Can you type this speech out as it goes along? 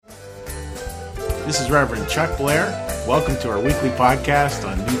This is Reverend Chuck Blair. Welcome to our weekly podcast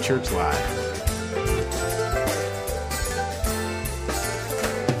on New Church Live.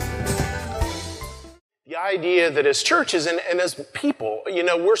 The idea that as churches and as people,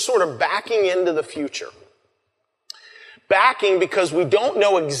 we're sort of backing into the future. Backing because we don't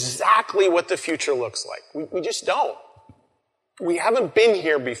know exactly what the future looks like. We just don't. We haven't been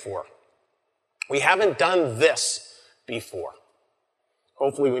here before. We haven't done this before.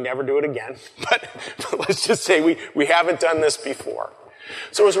 Hopefully we never do it again, but let's just say we haven't done this before.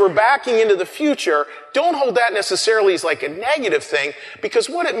 So as we're backing into the future, don't hold that necessarily as like a negative thing, because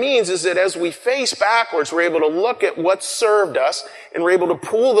what it means is that as we face backwards, we're able to look at what served us, and we're able to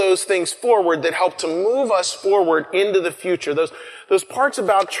pull those things forward that help to move us forward into the future. Those parts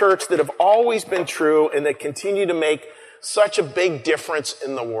about church that have always been true and that continue to make such a big difference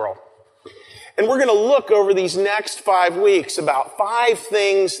in the world. And we're going to look over these next 5 weeks about 5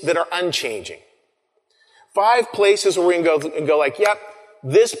 things that are unchanging. 5 places where we can go like, yep,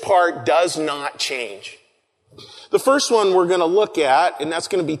 this part does not change. The first one we're going to look at, and that's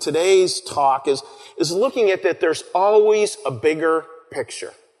going to be today's talk, is looking at that there's always a bigger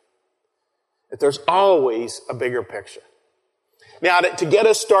picture. That there's always a bigger picture. Now, to get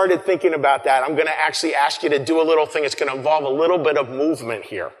us started thinking about that, I'm going to actually ask you to do a little thing. It's going to involve a little bit of movement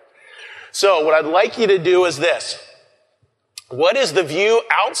here. So what I'd like you to do is this. What is the view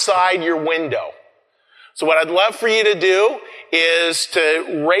outside your window? So what I'd love for you to do is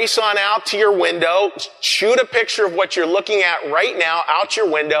to race on out to your window, shoot a picture of what you're looking at right now out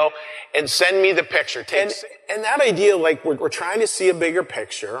your window, and send me the picture. And that idea, like we're trying to see a bigger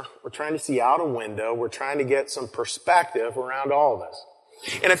picture, we're trying to see out a window, we're trying to get some perspective around all of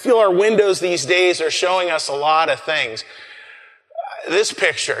this. And I feel our windows these days are showing us a lot of things. This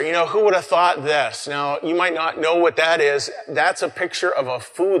picture, who would have thought this? Now, you might not know what that is. That's a picture of a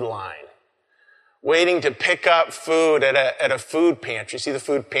food line, waiting to pick up food at a food pantry. See the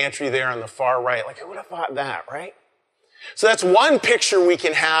food pantry there on the far right? Like, who would have thought that, right? So that's one picture we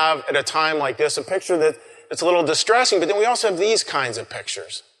can have at a time like this, a picture that's a little distressing, but then we also have these kinds of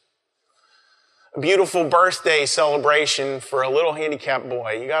pictures. A beautiful birthday celebration for a little handicapped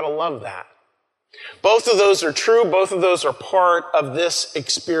boy. You gotta love that. Both of those are true. Both of those are part of this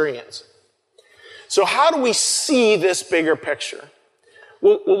experience. So how do we see this bigger picture?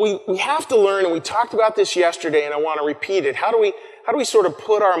 Well, we have to learn, and we talked about this yesterday, and I want to repeat it. How do we sort of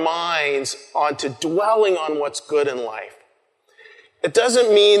put our minds onto dwelling on what's good in life? It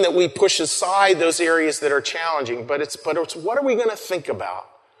doesn't mean that we push aside those areas that are challenging, but it's what are we going to think about?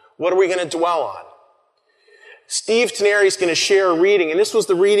 What are we going to dwell on? Steve Teneri is going to share a reading, and this was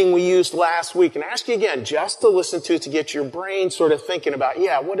the reading we used last week. And I ask you again, just to listen to get your brain sort of thinking about,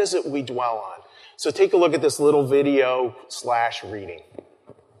 what is it we dwell on? So take a look at this little video / reading.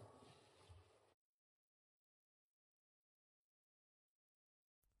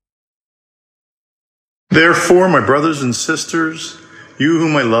 Therefore, my brothers and sisters, you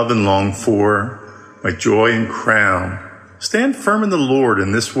whom I love and long for, my joy and crown, stand firm in the Lord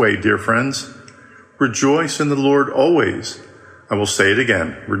in this way, dear friends. Rejoice in the Lord always. I will say it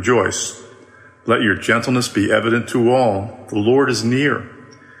again, rejoice. Let your gentleness be evident to all. The Lord is near.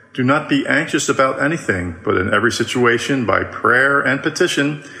 Do not be anxious about anything, but in every situation, by prayer and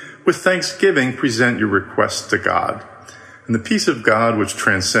petition, with thanksgiving, present your requests to God. And the peace of God, which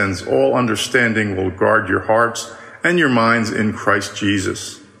transcends all understanding, will guard your hearts and your minds in Christ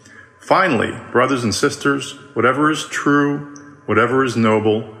Jesus. Finally, brothers and sisters, whatever is true, whatever is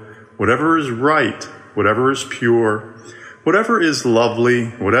noble, whatever is right, whatever is pure, whatever is lovely,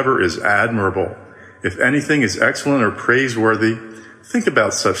 whatever is admirable, if anything is excellent or praiseworthy, think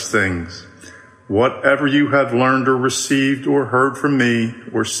about such things. Whatever you have learned or received or heard from me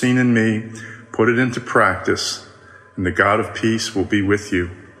or seen in me, put it into practice, and the God of peace will be with you.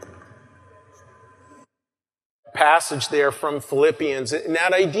 Passage there from Philippians, and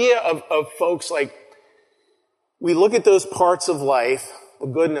that idea of folks like, we look at those parts of life, the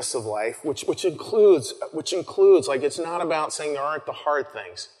goodness of life, which includes, like, it's not about saying there aren't the hard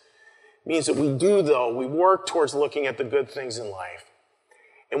things. It means that we work towards looking at the good things in life.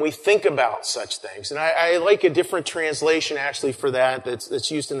 And we think about such things. And I like a different translation actually for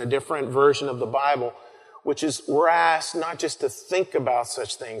that's used in a different version of the Bible, which is we're asked not just to think about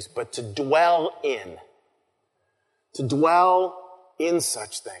such things, but to dwell in. To dwell in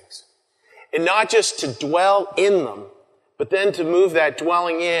such things. And not just to dwell in them, but then to move that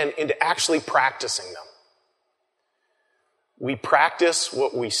dwelling in into actually practicing them. We practice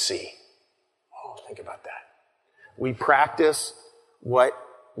what we see. Oh, think about that. We practice what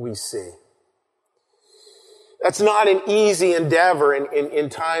we see. That's not an easy endeavor in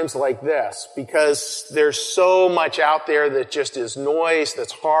times like this, because there's so much out there that just is noise,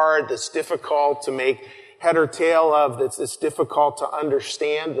 that's hard, that's difficult to make head or tail of, that's difficult to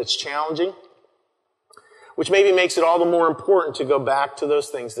understand, that's challenging, which maybe makes it all the more important to go back to those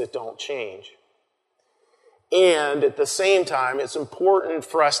things that don't change. And at the same time, it's important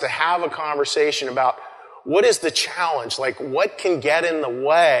for us to have a conversation about what is the challenge? Like, what can get in the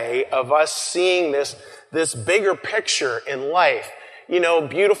way of us seeing this bigger picture in life? You know,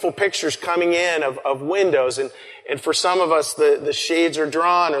 beautiful pictures coming in of windows, and for some of us, the shades are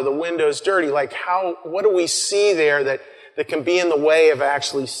drawn or the window's dirty. Like, what do we see there that can be in the way of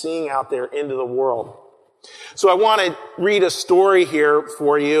actually seeing out there into the world? So I want to read a story here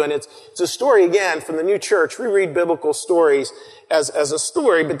for you, and it's a story, again, from the New Church. We read biblical stories as a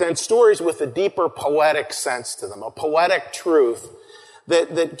story, but then stories with a deeper poetic sense to them, a poetic truth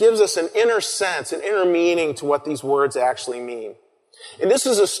that gives us an inner sense, an inner meaning to what these words actually mean. And this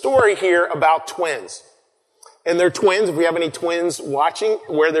is a story here about twins. And they're twins, if we have any twins watching,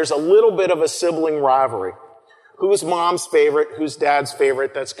 where there's a little bit of a sibling rivalry. Who's mom's favorite? Who's dad's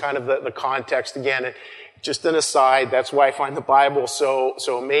favorite? That's kind of the context again. And just an aside, that's why I find the Bible so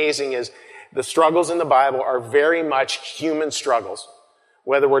amazing, is the struggles in the Bible are very much human struggles.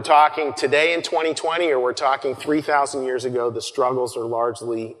 Whether we're talking today in 2020 or we're talking 3,000 years ago, the struggles are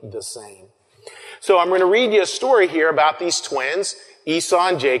largely the same. So I'm going to read you a story here about these twins, Esau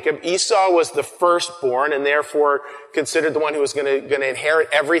and Jacob. Esau was the firstborn and therefore considered the one who was going to inherit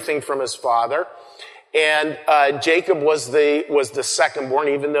everything from his father. And Jacob was the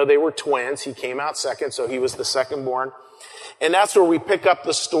secondborn, even though they were twins. He came out second, so he was the secondborn. And that's where we pick up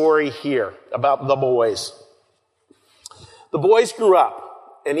the story here about the boys. The boys grew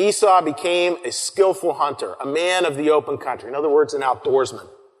up, and Esau became a skillful hunter, a man of the open country. In other words, an outdoorsman.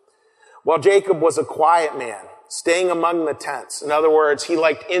 While Jacob was a quiet man, staying among the tents. In other words, he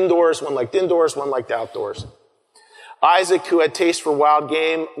liked indoors, one liked indoors, one liked outdoors. Isaac, who had taste for wild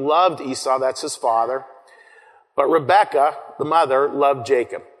game, loved Esau, that's his father. But Rebekah, the mother, loved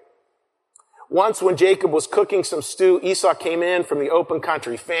Jacob. Once when Jacob was cooking some stew, Esau came in from the open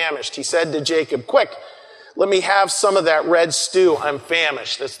country, famished. He said to Jacob, "Quick, let me have some of that red stew. I'm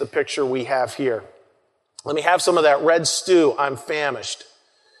famished." That's the picture we have here. "Let me have some of that red stew. I'm famished."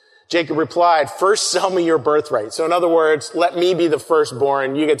 Jacob replied, "First sell me your birthright." So in other words, let me be the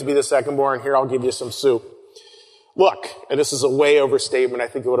firstborn. You get to be the secondborn. Here, I'll give you some soup. "Look," and this is a way overstatement. I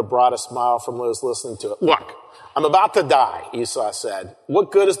think it would have brought a smile from those listening to it. "Look, I'm about to die," Esau said.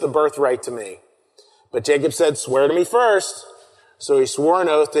 "What good is the birthright to me?" But Jacob said, "Swear to me first." So he swore an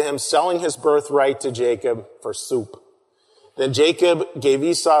oath to him, selling his birthright to Jacob for soup. Then Jacob gave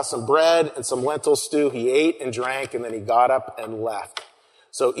Esau some bread and some lentil stew. He ate and drank, and then he got up and left.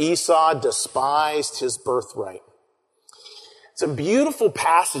 So Esau despised his birthright. It's a beautiful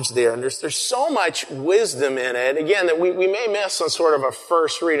passage there, and there's so much wisdom in it, again, that we may miss on sort of a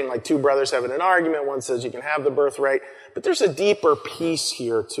first reading, like two brothers having an argument. One says you can have the birthright, but there's a deeper piece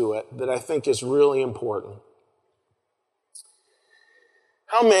here to it that I think is really important.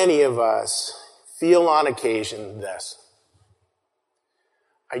 How many of us feel on occasion this?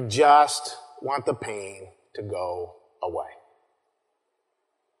 I just want the pain to go away.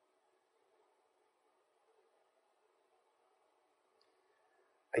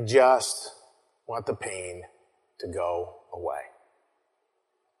 I just want the pain to go away.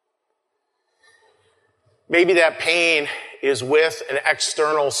 Maybe that pain is with an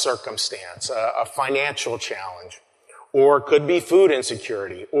external circumstance, a financial challenge, or it could be food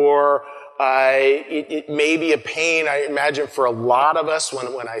insecurity, or it may be a pain, I imagine for a lot of us,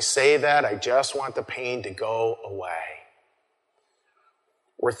 when I say that, I just want the pain to go away.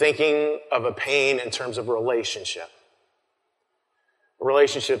 We're thinking of a pain in terms of a relationship. A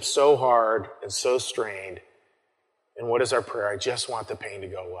relationship so hard and so strained. And what is our prayer? I just want the pain to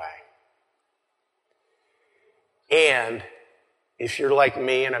go away. And if you're like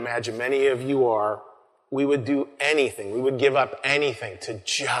me, and I imagine many of you are, we would do anything. We would give up anything to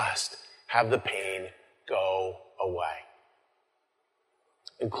just have the pain go away.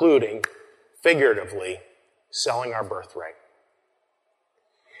 Including, figuratively, selling our birthright.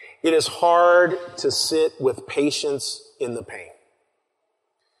 It is hard to sit with patience in the pain.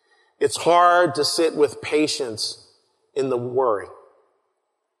 It's hard to sit with patience in the worry.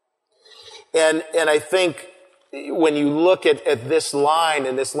 And I think when you look at this line,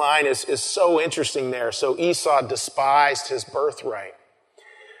 and this line is so interesting there. So Esau despised his birthright.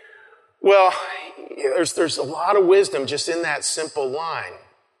 Well, there's a lot of wisdom just in that simple line.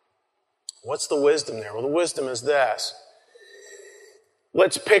 What's the wisdom there? Well, the wisdom is this.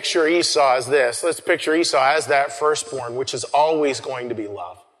 Let's picture Esau as this. Let's picture Esau as that firstborn, which is always going to be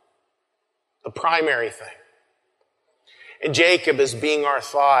love. The primary thing. And Jacob as being our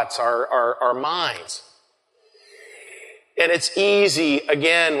thoughts, our minds. And it's easy,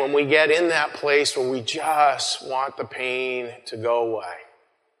 again, when we get in that place where we just want the pain to go away.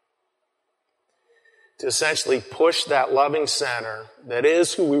 To essentially push that loving center that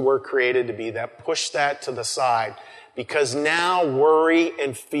is who we were created to be, that push that to the side, because now worry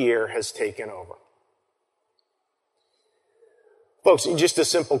and fear has taken over. Folks, just a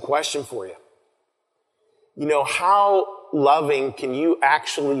simple question for you. You know, how loving can you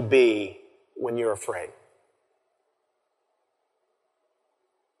actually be when you're afraid?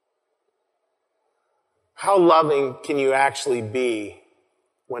 How loving can you actually be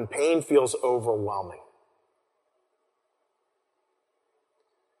when pain feels overwhelming?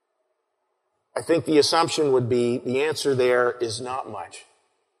 I think the assumption would be the answer there is not much.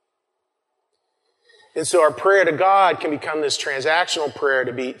 And so our prayer to God can become this transactional prayer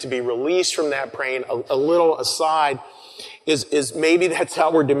to be released from that pain. A little aside is maybe that's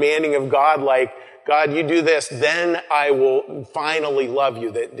how we're demanding of God, like, God, you do this, then I will finally love you.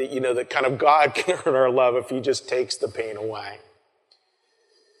 That kind of God can earn our love if he just takes the pain away.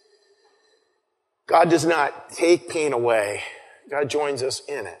 God does not take pain away. God joins us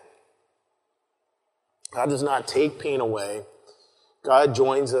in it. God does not take pain away. God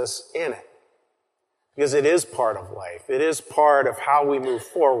joins us in it. Because it is part of life. It is part of how we move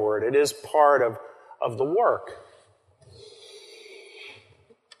forward. It is part of the work.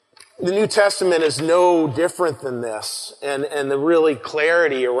 The New Testament is no different than this, and the really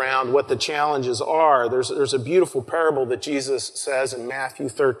clarity around what the challenges are. There's a beautiful parable that Jesus says in Matthew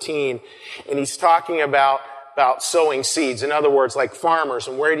 13, and he's talking about sowing seeds. In other words, like farmers,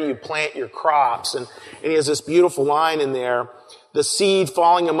 and where do you plant your crops? And he has this beautiful line in there, the seed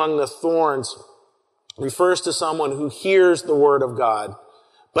falling among the thorns refers to someone who hears the word of God,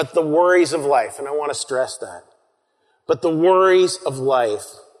 but the worries of life, and I want to stress that, but the worries of life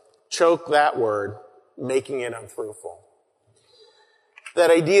choke that word, making it unfruitful.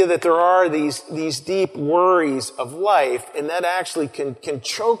 That idea that there are these deep worries of life, and that actually can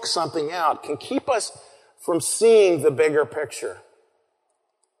choke something out, can keep us from seeing the bigger picture.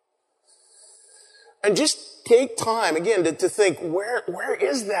 And just take time, again, to think, where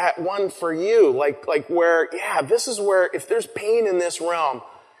is that one for you? Like where, this is where, if there's pain in this realm,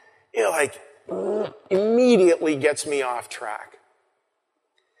 immediately gets me off track.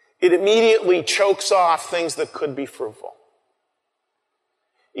 It immediately chokes off things that could be fruitful.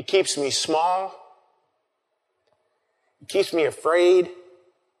 It keeps me small. It keeps me afraid.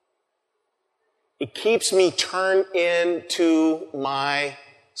 It keeps me turned into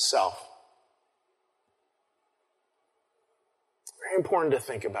myself. Very important to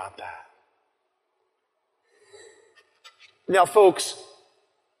think about that. Now, folks,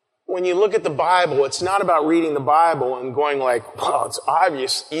 when you look at the Bible, it's not about reading the Bible and going like, well, it's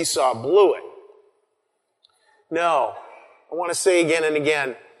obvious Esau blew it. No. I want to say again and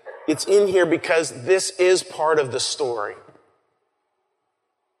again, it's in here because this is part of the story.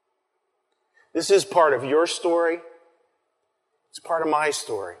 This is part of your story. It's part of my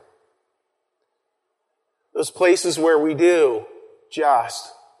story. Those places where we do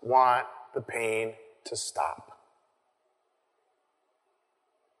just want the pain to stop.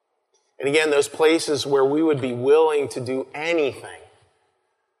 And again, those places where we would be willing to do anything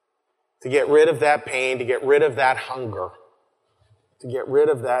to get rid of that pain, to get rid of that hunger, to get rid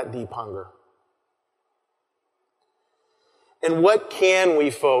of that deep hunger. And what can we,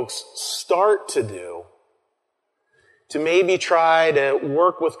 folks, start to do to maybe try to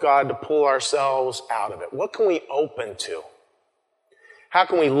work with God to pull ourselves out of it? What can we open to? How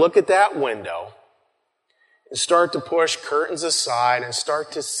can we look at that window and start to push curtains aside and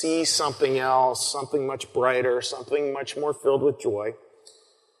start to see something else, something much brighter, something much more filled with joy,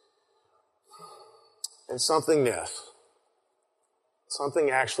 and something new, something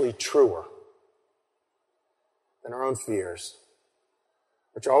actually truer than our own fears,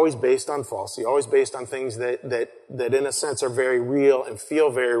 which are always based on falsity, always based on things that in a sense are very real and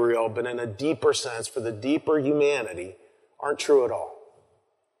feel very real, but in a deeper sense, for the deeper humanity, aren't true at all.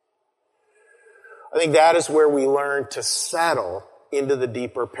 I think that is where we learn to settle into the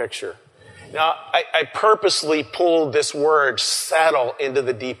deeper picture. Now, I purposely pulled this word, settle, into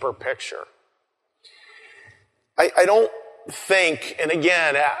the deeper picture. I don't think, and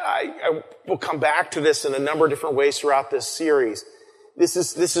again, I will come back to this in a number of different ways throughout this series. This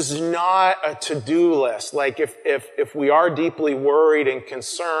is not a to-do list. Like if we are deeply worried and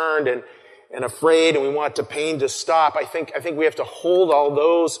concerned and and afraid, and we want the pain to stop. I think we have to hold all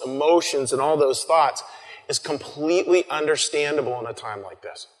those emotions and all those thoughts as completely understandable in a time like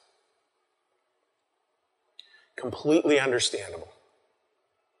this. Completely understandable.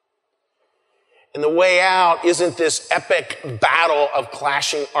 And the way out isn't this epic battle of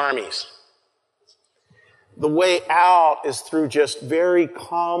clashing armies. The way out is through just very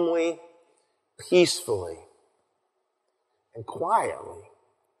calmly, peacefully, and quietly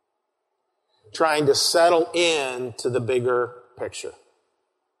trying to settle into the bigger picture.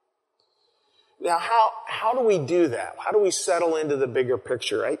 Now, how do we do that? How do we settle into the bigger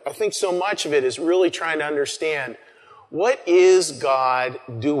picture? I think so much of it is really trying to understand, what is God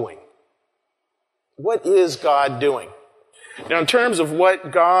doing? What is God doing? Now, in terms of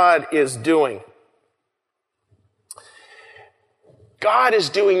what God is doing, God is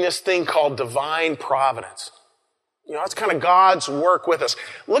doing this thing called divine providence. You know, it's kind of God's work with us.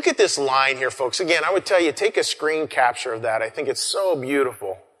 Look at this line here, folks. Again, I would tell you, take a screen capture of that. I think it's so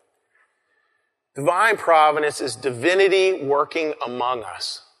beautiful. Divine providence is divinity working among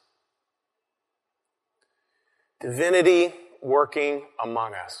us. Divinity working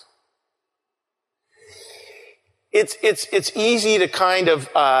among us. It's easy to kind of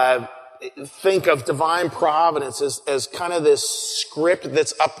think of divine providence as kind of this script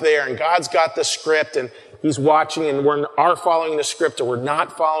that's up there, and God's got the script, and He's watching, and we are following the script, or we're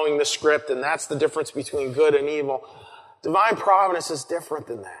not following the script, and that's the difference between good and evil. Divine providence is different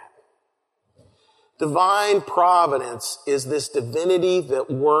than that. Divine providence is this divinity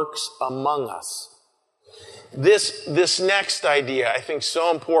that works among us. This next idea, I think, is so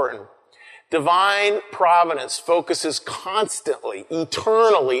important. Divine providence focuses constantly,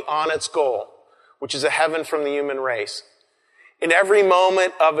 eternally on its goal, which is a heaven from the human race. In every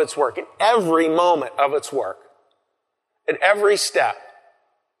moment of its work, in every moment of its work, at every step,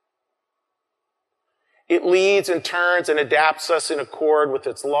 it leads and turns and adapts us in accord with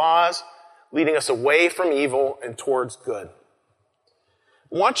its laws, leading us away from evil and towards good.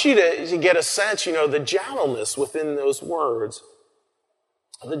 I want you to get a sense, the gentleness within those words,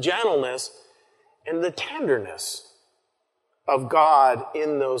 the gentleness and the tenderness of God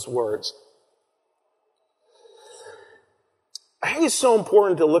in those words. I think it's so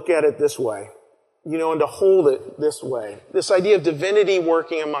important to look at it this way, and to hold it this way. This idea of divinity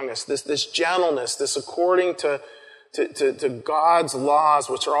working among us, this gentleness, this according to God's laws,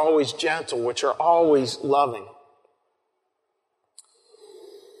 which are always gentle, which are always loving.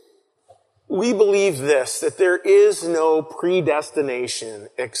 We believe this, that there is no predestination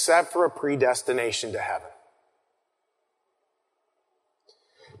except for a predestination to heaven.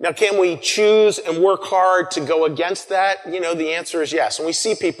 Now, can we choose and work hard to go against that? The answer is yes. And we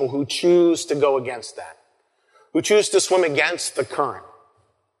see people who choose to go against that, who choose to swim against the current.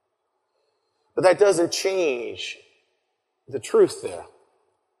 But that doesn't change the truth there.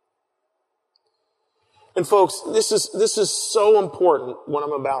 And folks, this is so important, what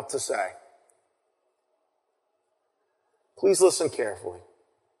I'm about to say. Please listen carefully.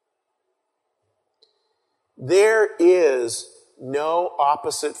 There is no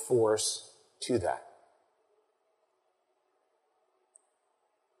opposite force to that.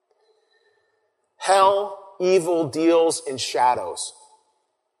 Hell, evil deals in shadows.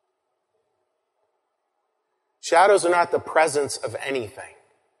 Shadows are not the presence of anything.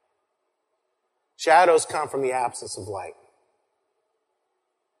 Shadows come from the absence of light.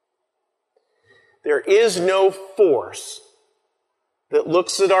 There is no force that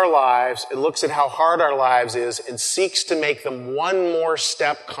looks at our lives and looks at how hard our lives is and seeks to make them one more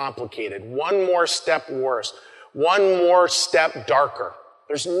step complicated, one more step worse, one more step darker.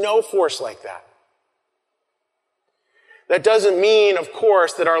 There's no force like that. That doesn't mean, of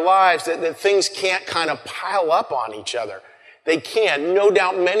course, that our lives, that things can't kind of pile up on each other. They can. No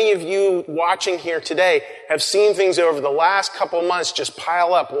doubt many of you watching here today have seen things over the last couple of months just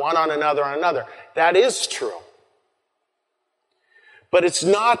pile up one on another. That is true. But it's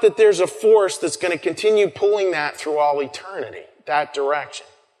not that there's a force that's going to continue pulling that through all eternity, that direction.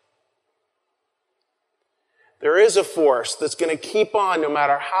 There is a force that's going to keep on, no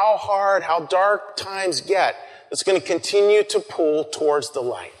matter how hard, how dark times get, that's going to continue to pull towards the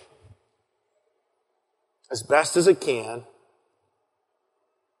light. As best as it can,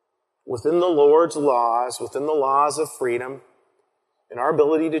 within the Lord's laws, within the laws of freedom, and our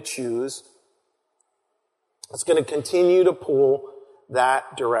ability to choose, it's going to continue to pull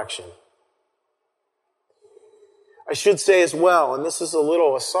that direction. I should say as well, and this is a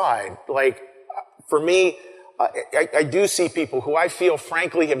little aside, for me, I do see people who I feel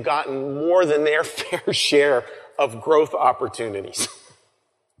frankly have gotten more than their fair share of growth opportunities.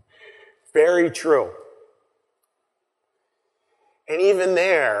 Very true. And even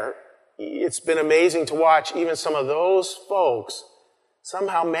there, it's been amazing to watch even some of those folks.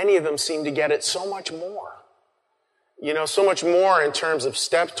 Somehow many of them seem to get it so much more. So much more in terms of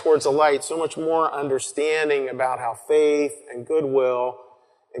steps towards the light, so much more understanding about how faith and goodwill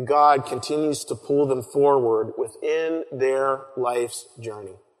and God continues to pull them forward within their life's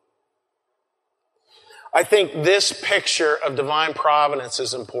journey. I think this picture of divine providence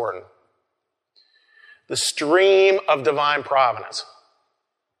is important. The stream of divine providence.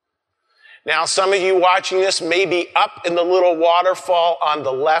 Now, some of you watching this may be up in the little waterfall on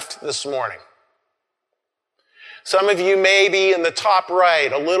the left this morning. Some of you may be in the top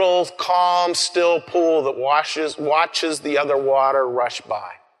right, a little calm, still pool that watches the other water rush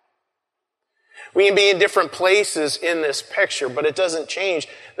by. We can be in different places in this picture, but it doesn't change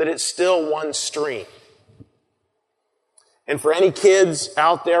that it's still one stream. And for any kids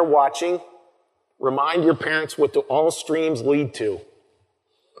out there watching, remind your parents what all streams lead to.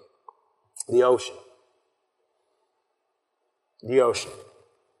 The ocean. The ocean.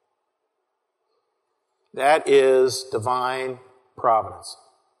 That is divine providence.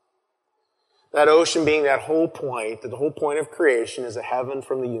 That ocean being that whole point, that the whole point of creation is a heaven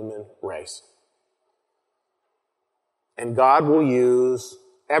from the human race. And God will use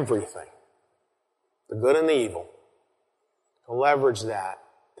everything, the good and the evil, to leverage that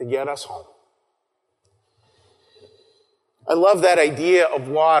to get us home. I love that idea of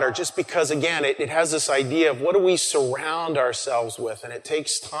water just because, again, it has this idea of what do we surround ourselves with? And it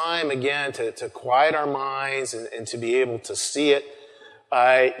takes time, again, to quiet our minds and to be able to see it.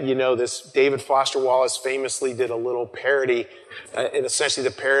 This David Foster Wallace famously did a little parody. And essentially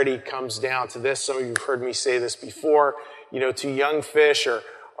the parody comes down to this. Some of you have heard me say this before. Two young fish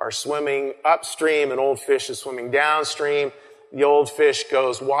are swimming upstream. An old fish is swimming downstream. The old fish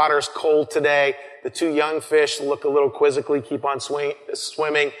goes, water's cold today. The two young fish look a little quizzically, keep on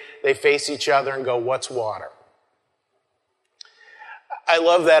swimming. They face each other and go, what's water? I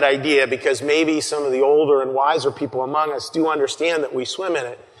love that idea because maybe some of the older and wiser people among us do understand that we swim in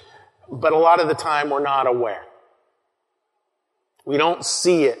it, but a lot of the time we're not aware. We don't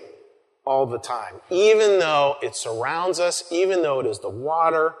see it all the time, even though it surrounds us, even though it is the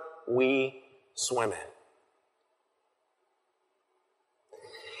water we swim in.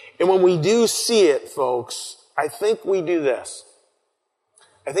 And when we do see it, folks, I think we do this.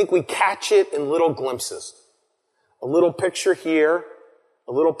 I think we catch it in little glimpses. A little picture here,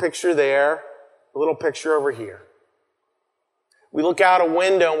 a little picture there, a little picture over here. We look out a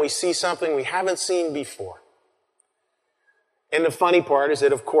window and we see something we haven't seen before. And the funny part is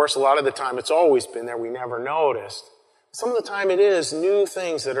that, of course, a lot of the time it's always been there. We never noticed. Some of the time it is new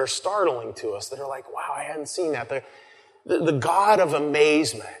things that are startling to us that are like, wow, I hadn't seen that. The God of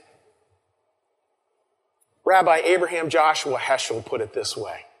amazement. Rabbi Abraham Joshua Heschel put it this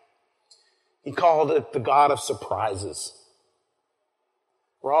way. He called it the God of surprises.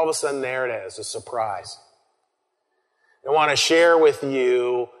 Where all of a sudden there it is, a surprise. I want to share with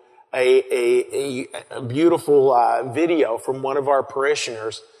you a beautiful video from one of our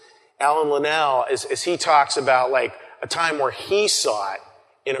parishioners, Alan Linnell, as he talks about like a time where he saw it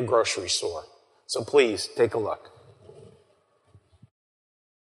in a grocery store. So please take a look.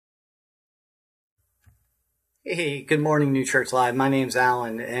 Hey, good morning, New Church Live. My name's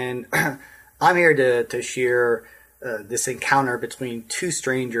Alan, and I'm here to share this encounter between two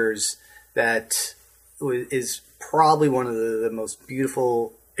strangers that is probably one of the most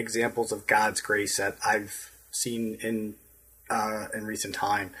beautiful examples of God's grace that I've seen in recent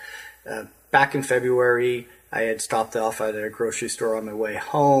time. Back in February, I had stopped off at a grocery store on my way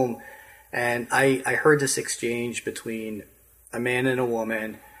home, and I heard this exchange between a man and a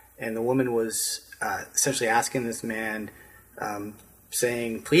woman, and the woman was essentially asking this man,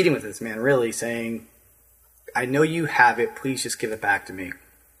 pleading with this man, really, saying, I know you have it, please just give it back to me.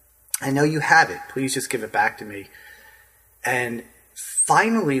 I know you have it, please just give it back to me. And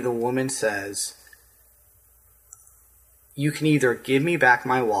finally the woman says, you can either give me back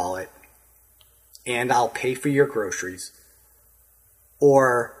my wallet and I'll pay for your groceries,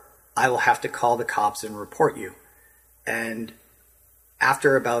 or I will have to call the cops and report you. And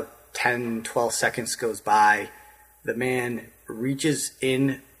after about 10, 12 seconds goes by, the man reaches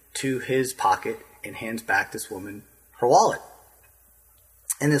into his pocket and hands back this woman her wallet.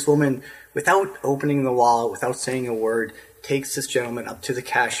 And this woman, without opening the wallet, without saying a word, takes this gentleman up to the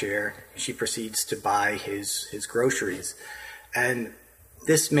cashier. She proceeds to buy his groceries. And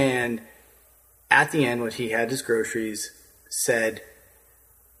this man, at the end, when he had his groceries, said,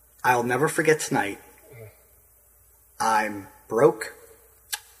 I'll never forget tonight. I'm broke.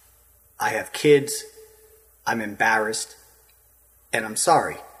 I have kids, I'm embarrassed, and I'm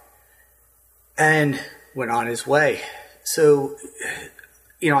sorry. And went on his way. So,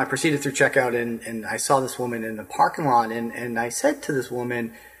 I proceeded through checkout and I saw this woman in the parking lot and I said to this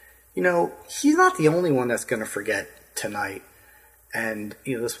woman, he's not the only one that's going to forget tonight. And,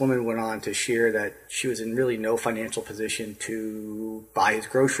 this woman went on to share that she was in really no financial position to buy his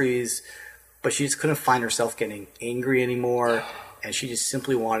groceries, but she just couldn't find herself getting angry anymore. And she just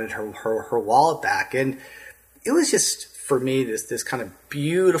simply wanted her wallet back. And it was just, for me, this kind of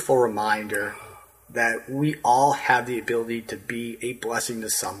beautiful reminder that we all have the ability to be a blessing to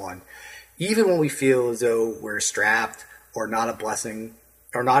someone. Even when we feel as though we're strapped or not a blessing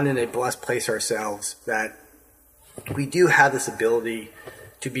or not in a blessed place ourselves, that we do have this ability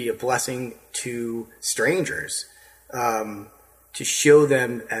to be a blessing to strangers, to show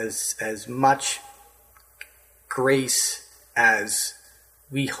them as much grace as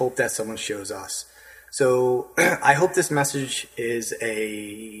we hope that someone shows us. So I hope this message is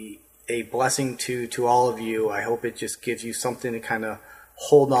a blessing to all of you. I hope it just gives you something to kind of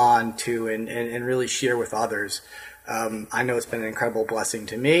hold on to and really share with others. I know it's been an incredible blessing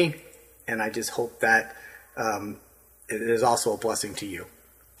to me, and I just hope that it is also a blessing to you.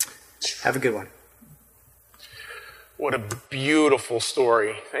 Have a good one. What a beautiful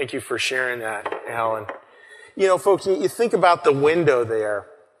story. Thank you for sharing that, Alan. Folks, you think about the window there,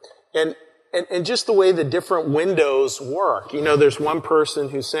 and just the way the different windows work. There's one person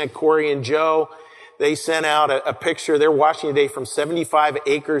who sent, Corey and Joe, they sent out a picture. They're watching today from 75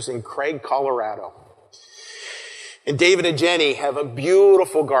 acres in Craig, Colorado. And David and Jenny have a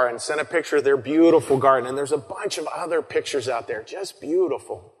beautiful garden, sent a picture of their beautiful garden. And there's a bunch of other pictures out there, just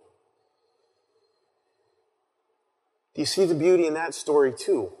beautiful. Do you see the beauty in that story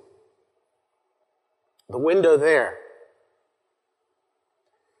too? The window there.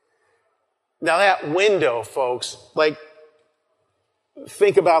 Now that window, folks,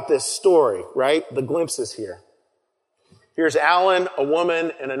 think about this story, right? The glimpses here. Here's Alan, a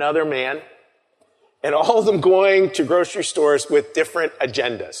woman, and another man, and all of them going to grocery stores with different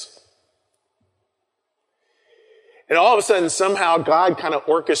agendas. And all of a sudden, somehow, God kind of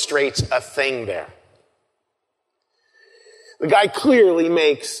orchestrates a thing there. The guy clearly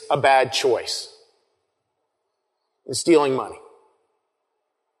makes a bad choice in stealing money.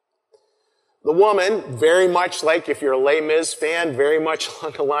 The woman, very much like, if you're a Les Mis fan, very much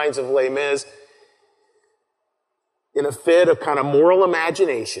along the lines of Les Mis, in a fit of kind of moral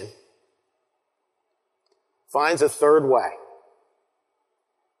imagination, finds a third way.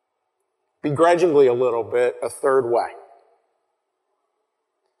 Begrudgingly a little bit, a third way.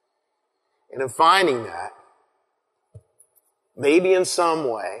 And in finding that, maybe in some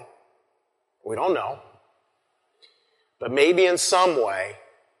way, we don't know, but maybe in some way,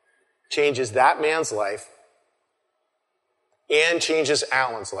 changes that man's life and changes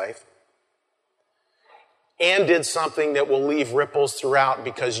Alan's life and did something that will leave ripples throughout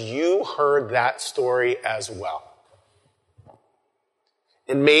because you heard that story as well.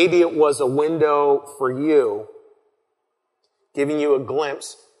 And maybe it was a window for you, giving you a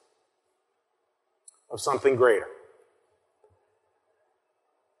glimpse of something greater.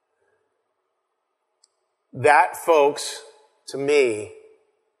 That, folks, to me,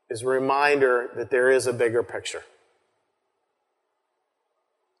 is a reminder that there is a bigger picture.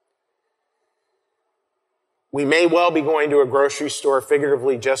 We may well be going to a grocery store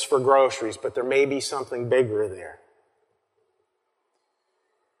figuratively just for groceries, but there may be something bigger there.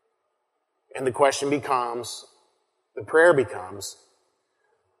 And the question becomes, the prayer becomes,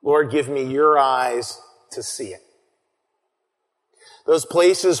 Lord, give me your eyes to see it. Those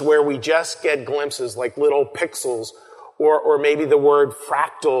places where we just get glimpses like little pixels, or maybe the word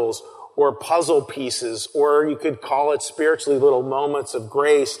fractals, or puzzle pieces, or you could call it spiritually little moments of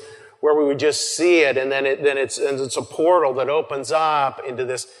grace where we would just see it, and then it's a portal that opens up into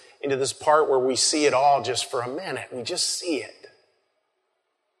this part where we see it all just for a minute. We just see it.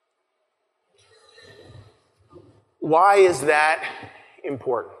 Why is that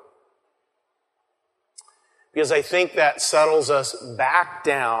important? Because I think that settles us back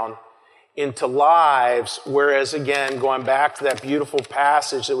down into lives, whereas again, going back to that beautiful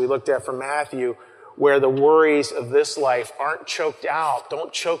passage that we looked at from Matthew, where the worries of this life aren't choked out.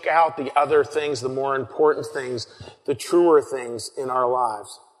 Don't choke out the other things, the more important things, the truer things in our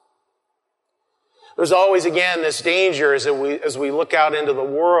lives. There's always, again, this danger as we look out into the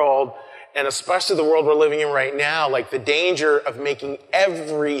world, and especially the world we're living in right now, like the danger of making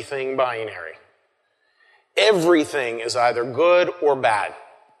everything binary. Everything is either good or bad.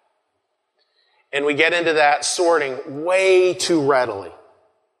 And we get into that sorting way too readily.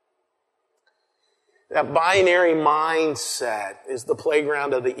 That binary mindset is the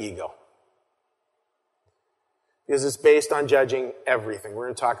playground of the ego. Because it's based on judging everything. We're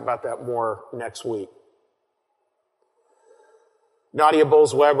going to talk about that more next week. Nadia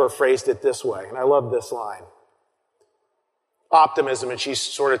Bolz-Weber phrased it this way, and I love this line. Optimism, and she's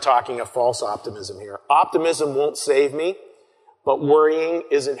sort of talking a false optimism here. Optimism won't save me, but worrying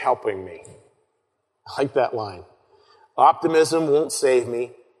isn't helping me. I like that line. Optimism won't save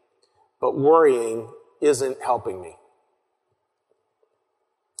me, but worrying isn't helping me.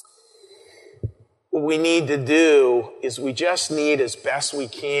 What we need to do is we just need, as best we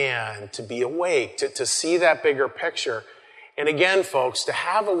can, to be awake, to see that bigger picture. And again, folks, to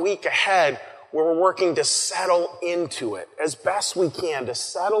have a week ahead where we're working to settle into it as best we can, to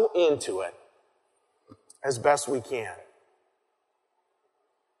settle into it as best we can.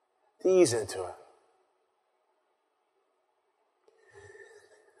 To ease into it.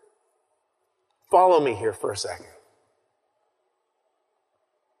 Follow me here for a second.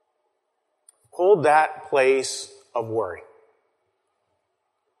 Hold that place of worry.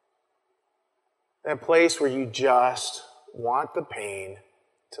 That place where you just want the pain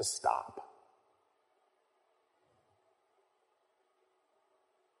to stop.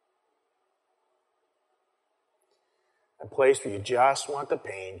 A place where you just want the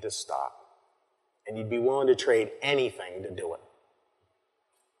pain to stop. And you'd be willing to trade anything to do it.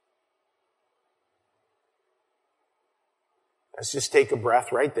 Let's just take a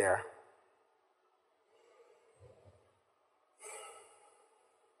breath right there.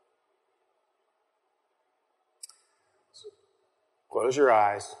 Close your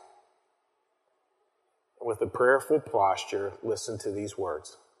eyes. And with a prayerful posture, listen to these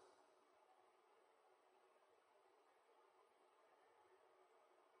words.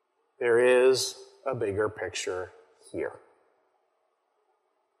 There is a bigger picture here.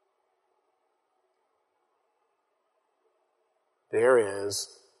 There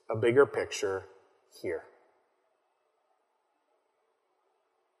is a bigger picture here.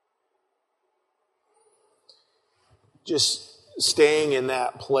 Just staying in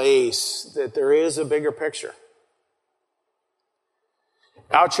that place that there is a bigger picture.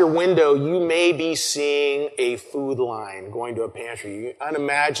 Out your window, you may be seeing a food line going to a pantry,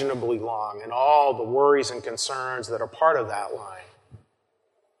 unimaginably long, and all the worries and concerns that are part of that line.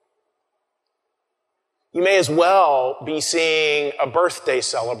 You may as well be seeing a birthday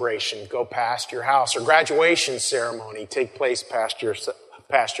celebration go past your house, or graduation ceremony take place past your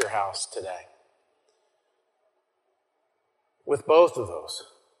house today. With both of those,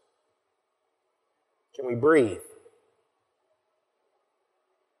 can we breathe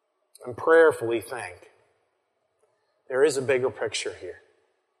and prayerfully think, there is a bigger picture here?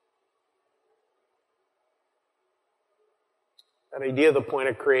 That idea of the point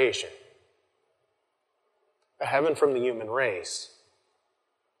of creation, a heaven from the human race,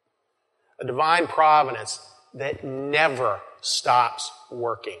 a divine providence that never stops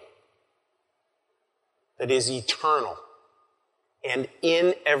working, that is eternal, and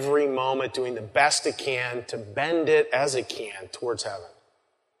in every moment doing the best it can to bend it as it can towards heaven.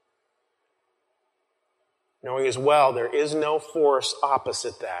 Knowing as well there is no force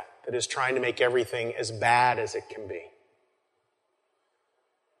opposite that is trying to make everything as bad as it can be.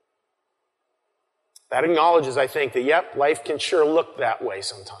 That acknowledges, I think, that, yep, life can sure look that way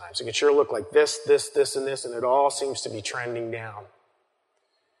sometimes. It can sure look like this, and this, and it all seems to be trending down.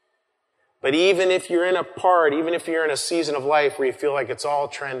 But even if you're in a season of life where you feel like it's all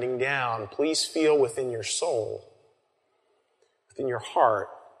trending down, please feel within your soul, within your heart,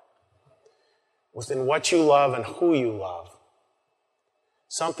 within what you love and who you love,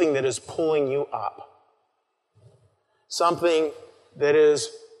 something that is pulling you up, something that is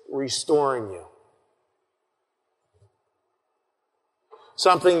restoring you.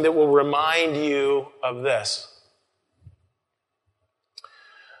 Something that will remind you of this.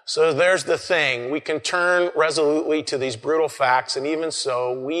 So there's the thing. We can turn resolutely to these brutal facts, and even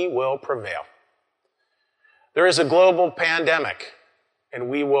so, we will prevail. There is a global pandemic, and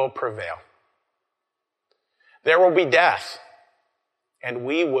we will prevail. There will be death, and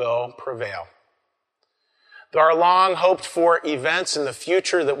we will prevail. There are long hoped for events in the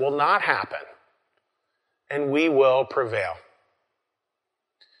future that will not happen, and we will prevail.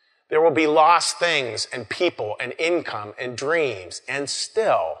 There will be lost things and people and income and dreams, and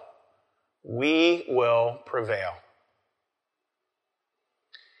still we will prevail.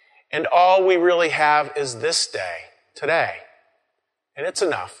 And all we really have is this day, today, and it's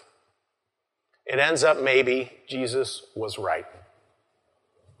enough. It ends up maybe Jesus was right.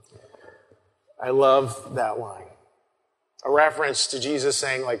 I love that line. A reference to Jesus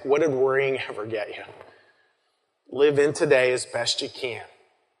saying, like, what did worrying ever get you? Live in today as best you can.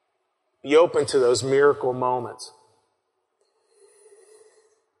 Be open to those miracle moments.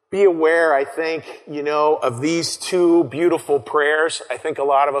 Be aware, I think, of these two beautiful prayers. I think a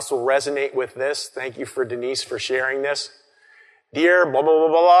lot of us will resonate with this. Thank you for Denise for sharing this. Dear blah, blah, blah,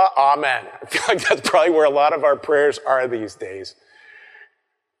 blah, blah, amen. I feel like that's probably where a lot of our prayers are these days.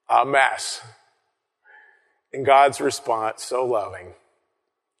 A mess. And God's response, so loving.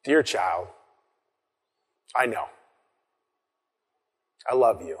 Dear child, I know. I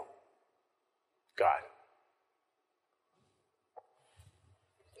love you. God.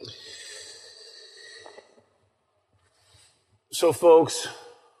 So folks,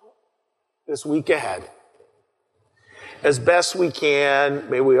 this week ahead, as best we can,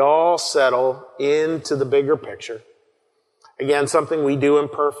 may we all settle into the bigger picture. Again, something we do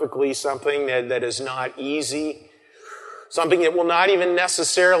imperfectly, something that is not easy, something that will not even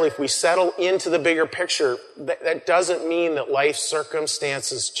necessarily, if we settle into the bigger picture, that doesn't mean that life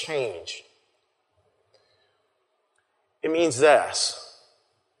circumstances change. It means this: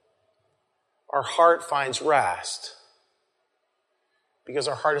 our heart finds rest because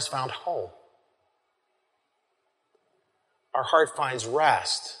our heart has found home. Our heart finds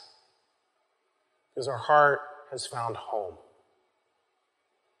rest because our heart has found home.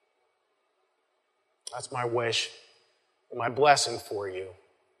 That's my wish and my blessing for you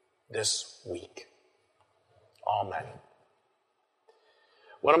this week. Amen.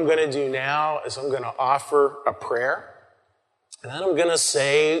 What I'm going to do now is I'm going to offer a prayer, and then I'm going to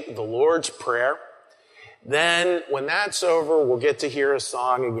say the Lord's Prayer. Then, when that's over, we'll get to hear a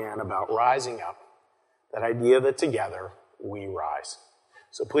song again about rising up, that idea that together we rise.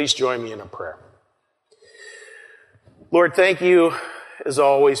 So please join me in a prayer. Lord, thank you, as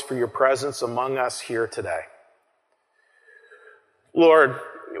always, for your presence among us here today. Lord,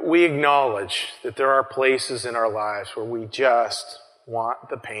 we acknowledge that there are places in our lives where we just want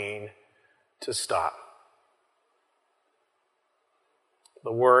the pain to stop.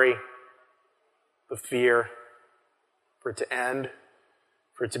 The worry, the fear, for it to end,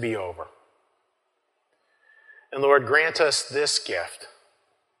 for it to be over. And Lord, grant us this gift,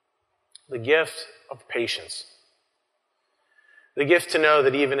 the gift of patience. The gift to know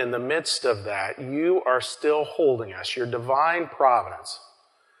that even in the midst of that, you are still holding us, your divine providence,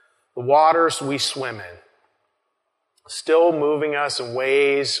 the waters we swim in, still moving us in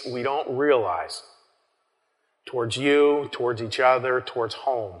ways we don't realize, towards you, towards each other, towards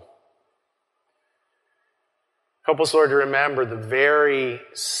home. Help us, Lord, to remember the very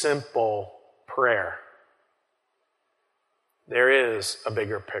simple prayer. There is a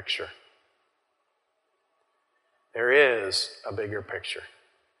bigger picture. There is a bigger picture.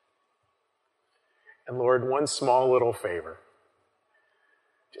 And Lord, one small little favor.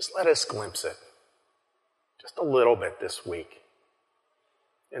 Just let us glimpse it. Just a little bit this week.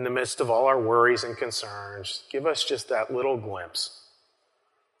 In the midst of all our worries and concerns, give us just that little glimpse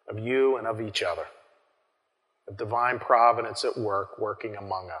of you and of each other. Of divine providence at work, working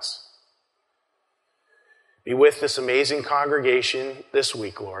among us. Be with this amazing congregation this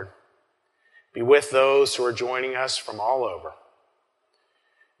week, Lord. Be with those who are joining us from all over.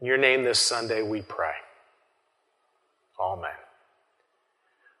 In your name this Sunday we pray. Amen.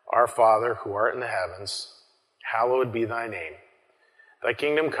 Our Father, who art in the heavens, hallowed be thy name. Thy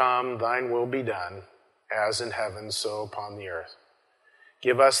kingdom come, thine will be done, as in heaven, so upon the earth.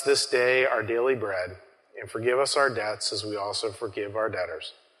 Give us this day our daily bread, and forgive us our debts as we also forgive our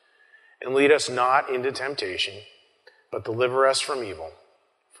debtors. And lead us not into temptation, but deliver us from evil.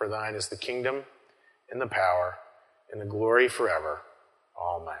 For thine is the kingdom, and the power, and the glory forever.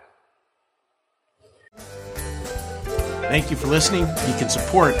 Amen. Thank you for listening. You can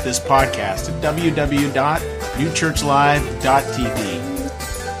support this podcast at www.newchurchlive.tv.